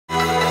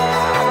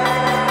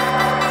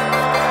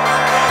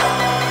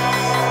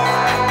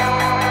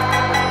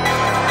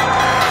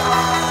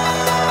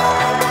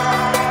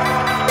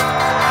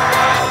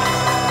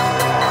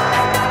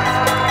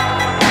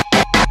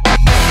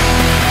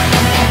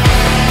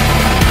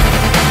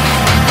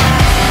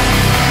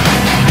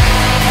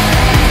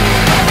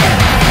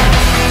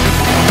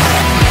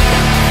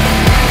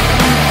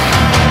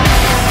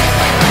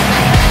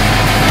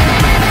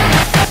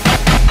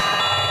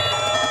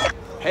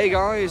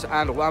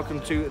and welcome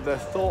to the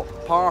Thorpe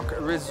Park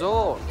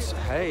Resort.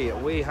 Hey,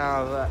 we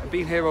have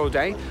been here all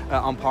day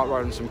on park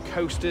riding some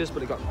coasters,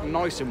 but it got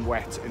nice and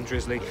wet and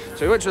drizzly.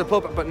 So we went to the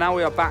pub, but now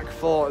we are back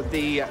for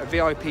the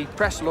VIP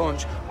press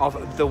launch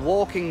of The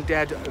Walking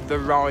Dead, the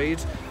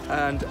ride,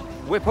 and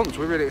we're pumped,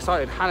 we're really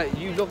excited. Hannah,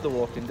 you love The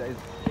Walking Dead.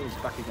 He's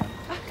back again.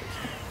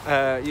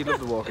 You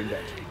love The Walking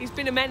Dead. He's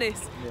been a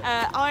menace.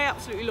 Yeah. I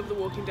absolutely love The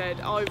Walking Dead.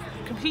 I'm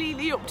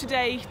completely up to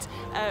date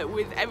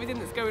with everything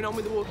that's going on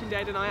with The Walking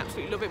Dead, and I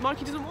absolutely love it.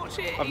 Mikey doesn't watch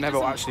it. I've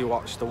never actually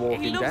watched The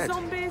Walking Dead. He loves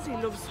zombies, he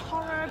loves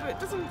horror, but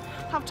doesn't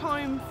have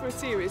time for a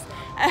series.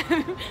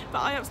 But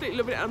I absolutely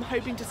love it, and I'm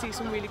hoping to see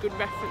some really good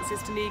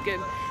references to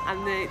Negan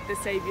and the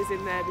saviours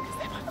in there, because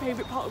they're my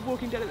favourite part of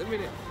Walking Dead at the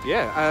minute.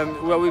 Yeah,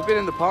 well, we've been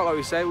in the park, like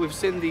we say. We've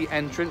seen the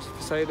entrance,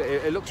 to say that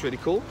it looks really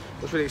cool.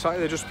 Looks really exciting.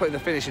 They're just putting the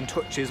finishing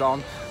touches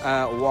on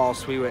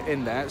whilst we were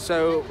in there.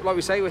 So, like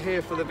we say, we're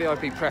here for the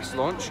VIP press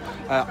launch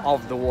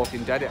of The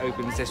Walking Dead. It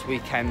opens this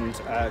weekend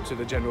to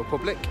the general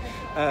public.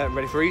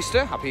 Ready for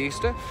Easter. Happy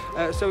Easter.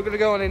 So we're going to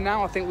go on in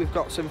now. I think we've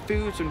got some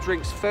food, some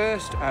drinks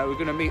first. We're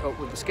going to meet up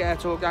with the Scare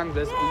Tour gang.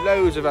 There's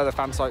loads of other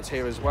fan sites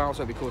here as well,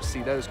 so it'd be cool to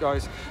see those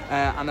guys.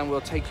 And then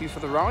we'll take you for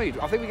the ride.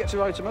 I think we get to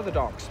ride some other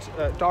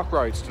dark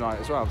rides tonight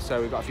as well.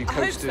 So we've got a few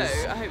coasters.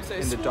 I hope so.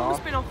 In the dark.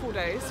 It's been off all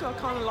day, so I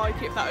kind of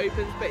like it if that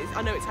opens. But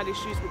I know it's had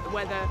issues with the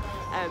weather.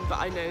 But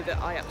I know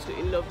that I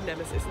absolutely love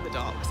Nemesis in the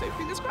dark. So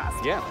fingers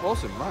crossed. Yeah,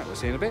 awesome. Right, we'll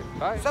see you in a bit.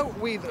 Bye. So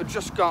we've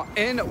just got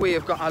in. We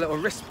have got our little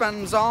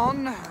wristbands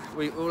on.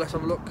 Let's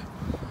have a look.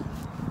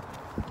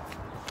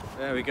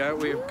 There we go,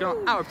 we've got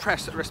our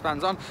press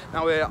wristbands on.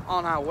 Now we're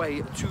on our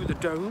way to the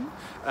Dome,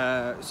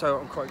 so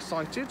I'm quite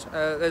excited.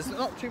 There's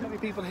not too many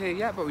people here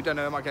yet, but we don't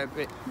know, it might get a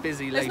bit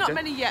busy later. There's not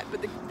many yet,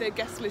 but the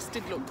guest list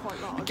did look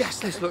quite large. The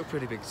guest list looked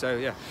pretty big, so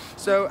yeah.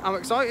 So I'm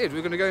excited.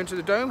 We're going to go into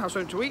the Dome, have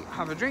something to eat,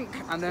 have a drink,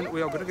 and then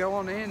we are going to go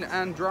on in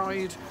and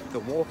ride The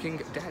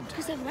Walking Dead.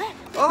 Who's over there?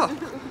 Oh,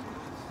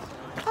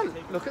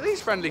 look at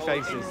these friendly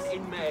faces.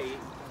 In May,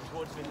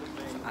 towards the end of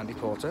May. Andy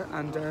Porter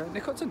and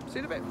Nick Hudson. See you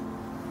in a bit.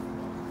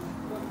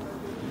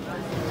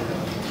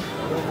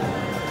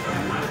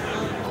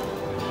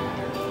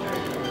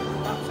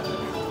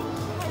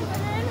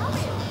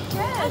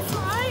 That's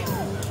right.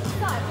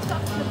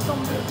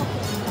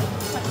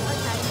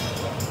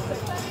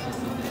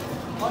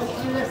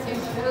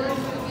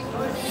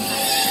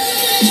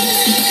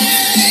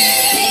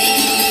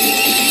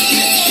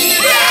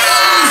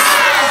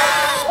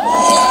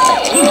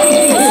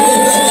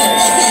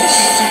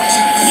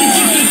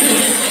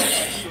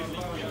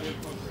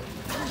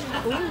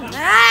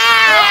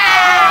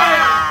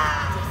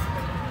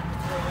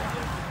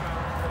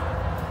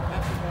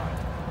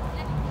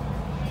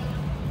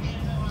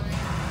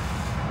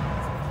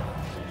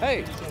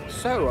 Hey,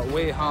 so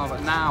we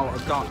have now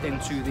got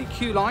into the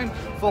queue line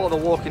for The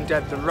Walking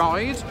Dead, the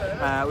ride.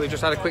 We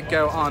just had a quick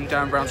go on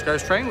Darren Brown's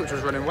Ghost Train, which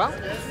was running well.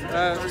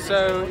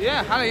 So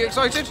yeah, Hannah, you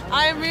excited?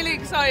 I am really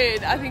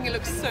excited. I think it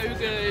looks so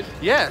good.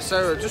 Yeah,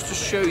 so just to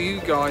show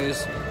you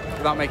guys,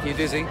 without making you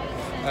dizzy,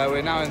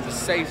 we're now in the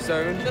safe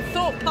zone. The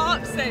Thorpe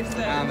Park safe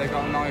zone. And they've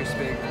got a nice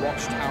big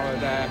watchtower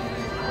there,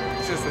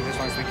 just with this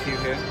nice big queue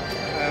here.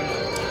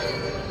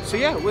 So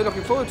yeah, we're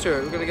looking forward to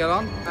it. We're going to get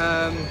on.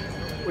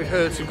 We've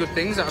heard some good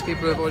things out of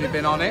people who have already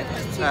been on it.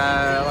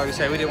 Like we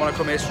say, we didn't want to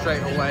come here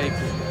straight away.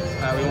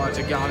 We wanted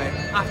to get on it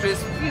after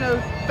it's,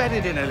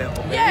 bedded in a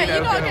little bit. Yeah,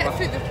 you got to get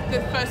through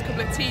the first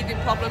couple of teething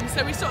problems.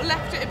 So we sort of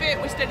left it a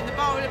bit. We stayed in the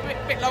bar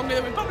a bit longer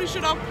than we probably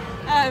should have.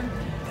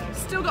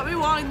 Still got me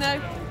wine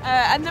though.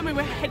 And then we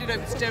were headed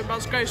over to Darren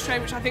Brown's Ghost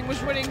Train, which I think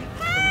was running.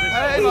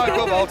 Hey,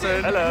 Michael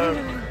Bolton.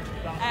 Hello.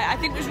 I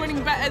think it was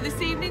running better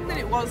this evening than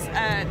it was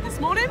this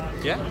morning.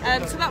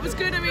 Yeah. So that was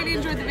good. I really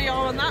enjoyed the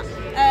VR on that.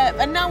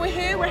 And now we're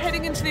here. We're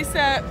heading into this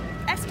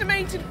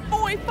estimated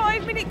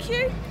 45-minute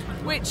queue,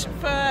 which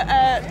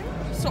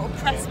for sort of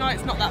press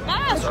night's not that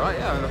bad. That's all right,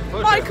 yeah. I'm looking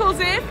forward to it. Michael's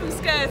here from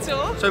Scare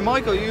Tour. So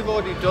Michael, you've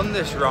already done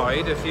this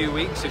ride a few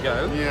weeks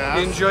ago. Yeah.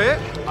 You enjoy it?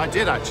 I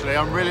did actually.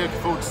 I'm really looking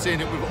forward to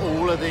seeing it with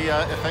all of the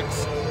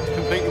effects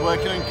completely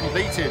working and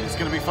completed. It's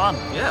going to be fun.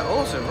 Yeah,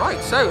 awesome.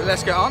 Right, so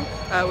let's get on.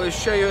 We'll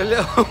show you a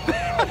little bit.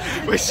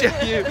 We'll show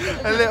you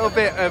a little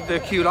bit of the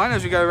queue line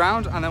as we go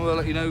around, and then we'll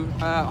let you know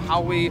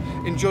how we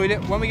enjoyed it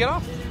when we get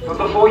off. But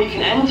before you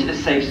can enter the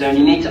safe zone,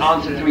 you need to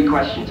answer 3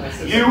 questions.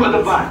 You at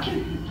the back.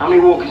 How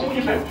many walkers? What do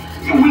you think?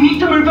 We need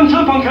to move them to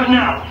the bunker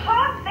now.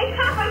 They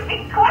haven't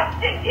been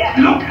questioned yet.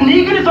 Look,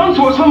 Negan is on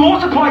to us for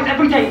more supplies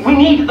every day. We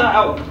need the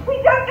help.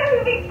 We don't know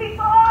who these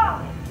people are.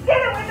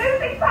 Dinner, we're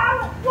losing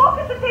power.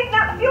 Walkers are taking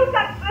out the fuel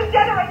tanks for the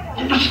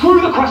generator.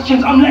 Screw the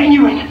questions, I'm letting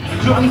you in.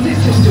 Transit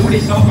system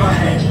is up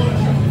ahead.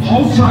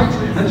 Hold tight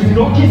and do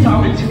not get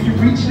out until you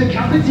reach the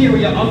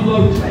cafeteria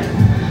unload there.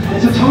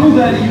 There's a tunnel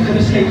there that you can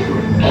escape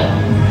through.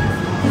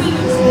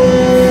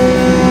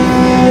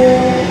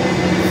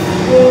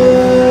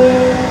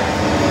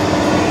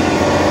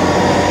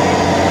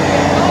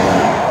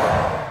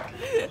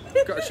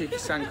 cheeky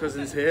Sam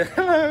cousins here.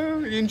 Hello.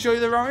 You enjoy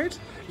the ride?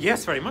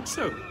 Yes, very much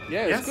so.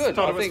 Yeah, it was good.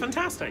 Thought I it was think,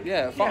 fantastic.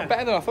 Yeah, far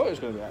better than I thought it was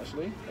going to be,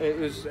 actually. It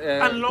was...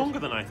 and longer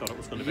than I thought it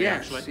was going to be,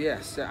 actually.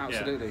 Yes,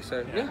 absolutely. Yeah.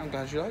 So, yeah, I'm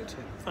glad you liked it.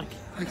 Thank you.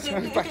 Thanks so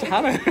much. Back to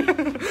Hannah.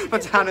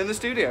 Back to Hannah in the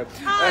studio.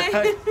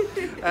 Hi.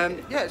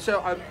 Yeah, so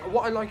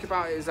what I like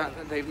about it is that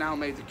they've now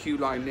made the queue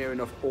line near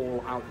enough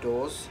all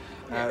outdoors.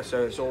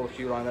 So it's all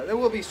queue line. There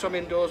will be some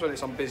indoors when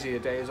it's on busier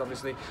days,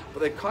 obviously,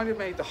 but they've kind of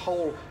made the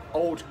whole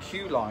old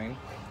queue line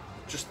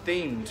just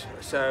themed.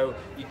 So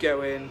you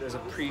go in, there's a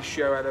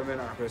pre-show element.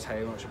 I'm not going to tell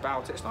you much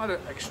about it. It's not an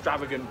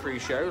extravagant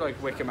pre-show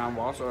like Wicker Man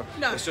was, or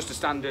it's just a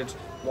standard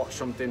watch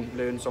something,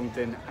 learn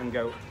something, and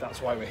go,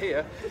 that's why we're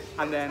here.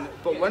 And then,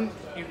 but when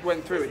you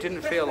went through, it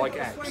didn't feel like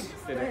X,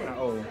 did it, at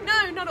all?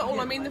 No, not at all.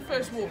 I mean, the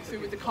first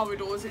walkthrough with the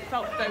corridors, it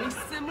felt very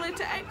similar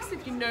to X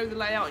if you know the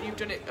layout and you've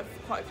done it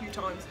quite a few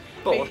times.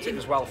 But it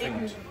was well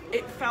themed.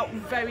 It felt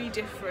very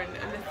different,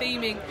 and the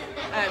theming,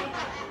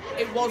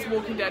 it was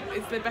Walking Dead.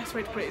 It's the best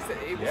way to put it. Is that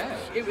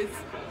it was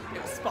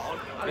spot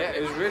on. Yeah,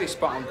 it was really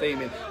spot on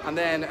theming. And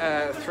then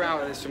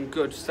throughout, there's some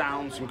good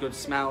sounds, some good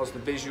smells, the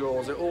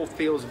visuals. It all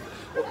feels,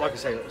 like I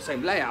say, the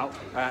same layout,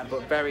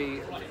 but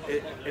very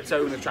its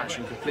own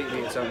attraction,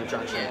 completely its own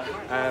attraction.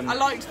 Yeah. I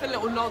liked the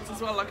little nods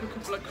as well. Like a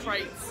couple of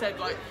crates said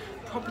like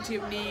property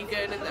of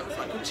Negan, and there was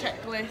like a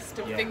checklist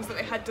of things that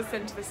they had to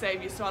send to the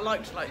Saviour. So I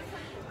liked like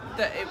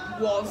that it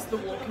was The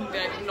Walking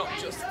Dead, not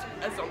just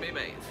a zombie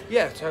maze.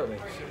 Yeah, totally.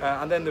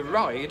 And then the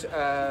ride,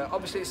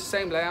 obviously it's the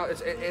same layout.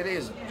 It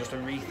is just a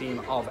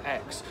re-theme of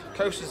X.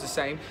 Coaster's the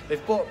same.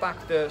 They've brought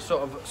back the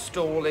sort of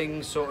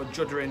stalling, sort of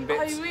juddering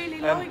bits. I really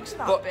liked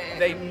that but bit.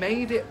 They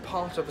made it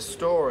part of a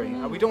story.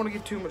 And we don't want to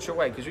give too much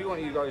away because we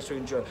want you guys to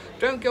enjoy.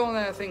 Don't go on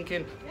there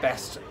thinking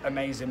best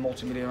amazing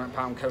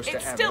multi-million-pound coaster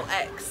it's ever. Still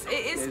X.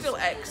 It is still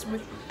X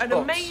with an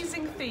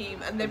amazing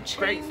theme, and they've changed.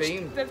 Great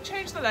theme. They've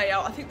changed the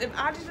layout. I think they've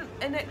added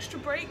an extra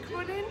break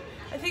run in.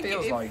 I think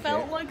it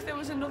felt like there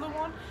was another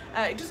one.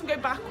 It doesn't go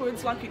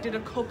backwards like it did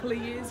a couple of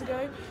years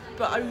ago,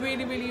 but I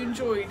really, really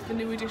enjoyed the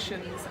new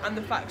additions and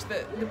the fact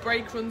that the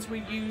break runs were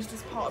used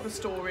as part of a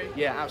story.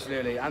 Yeah,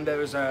 absolutely. And there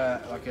was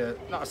not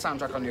a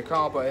soundtrack on your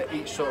car, but at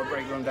each sort of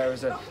break run there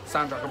was a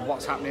soundtrack of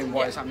what's happening,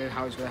 why it's happening,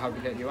 how it's going to help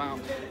you get you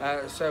out.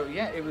 So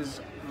yeah, it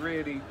was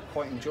really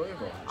quite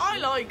enjoyable. I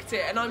liked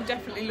it, and I'm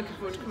definitely looking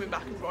forward to coming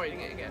back and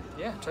riding it again.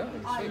 Yeah, totally.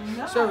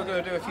 Sweet. So we're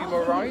going to do a few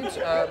more rides,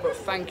 but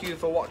thank you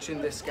for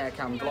watching this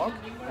ScareCAM vlog.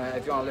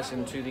 If you want to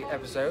listen to the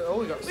episode,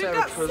 we've got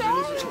Sarah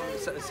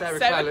Cousins, Sarah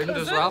Cleland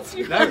as well.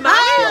 No,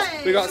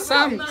 we got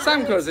Sam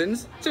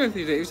Cousins,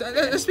 Timothy Deeves.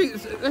 Let's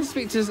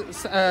speak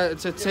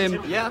to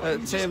Tim,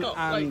 Tim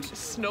and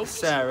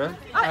Sarah.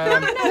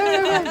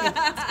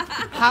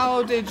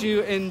 How did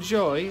you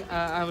enjoy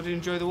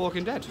The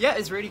Walking Dead? Yeah,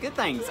 it's really good,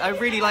 thanks. I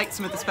really liked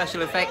some of the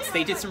special effects.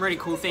 They did some really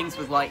cool things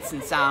with lights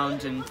and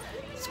sound and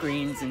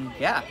screens, and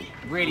yeah,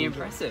 really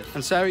impressive.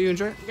 And Sarah, you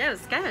enjoy it? Yeah, I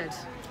was scared.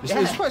 It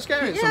was quite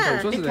scary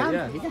sometimes, wasn't it?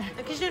 Yeah.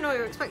 Because you didn't know what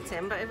you were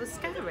expecting, but it was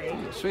scary.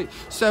 Sweet.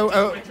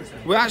 So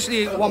we're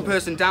actually one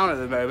person down at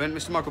the moment.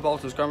 Mr. Michael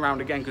Bolton's going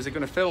round again because they're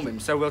going to film him.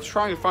 So we'll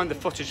try and find the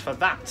footage for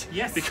that.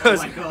 Yes.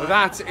 Because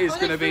that is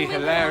going to be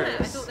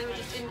hilarious. I thought they were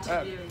just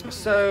interviewing.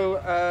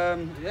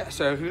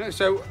 So who knows?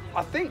 So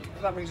I think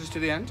that brings us to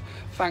the end.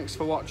 Thanks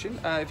for watching.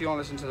 If you want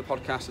to listen to the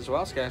podcast as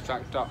well,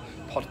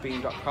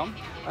 scaretrack.podbean.com.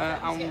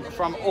 And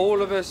from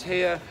all of us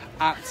here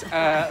at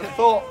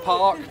Thorpe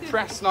Park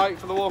Press Night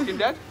for The Walking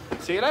Dead,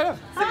 see you later.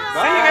 Bye.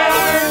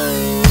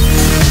 Bye.